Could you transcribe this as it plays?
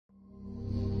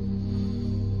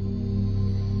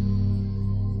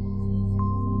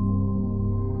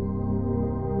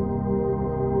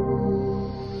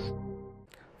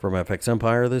From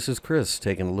FXEmpire, this is Chris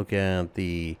taking a look at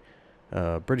the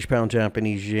British Pound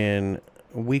Japanese Yen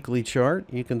weekly chart.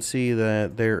 You can see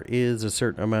that there is a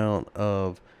certain amount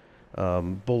of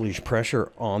bullish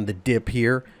pressure on the dip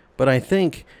here, but I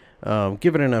think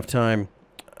given enough time,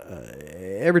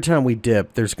 every time we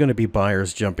dip, there's going to be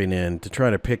buyers jumping in to try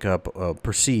to pick up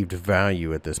perceived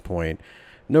value at this point.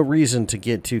 No reason to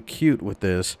get too cute with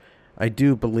this. I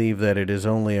do believe that it is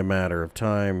only a matter of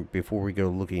time before we go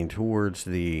looking towards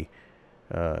the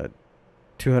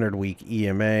 200-week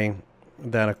EMA.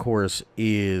 That, of course,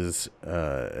 is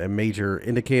a major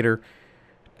indicator.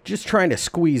 Just trying to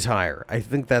squeeze higher. I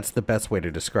think that's the best way to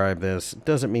describe this. It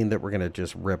doesn't mean that we're going to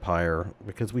just rip higher,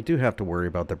 because we do have to worry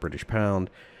about the British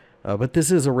pound. But this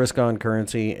is a risk-on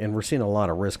currency, and we're seeing a lot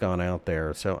of risk-on out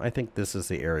there. So I think this is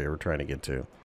the area we're trying to get to.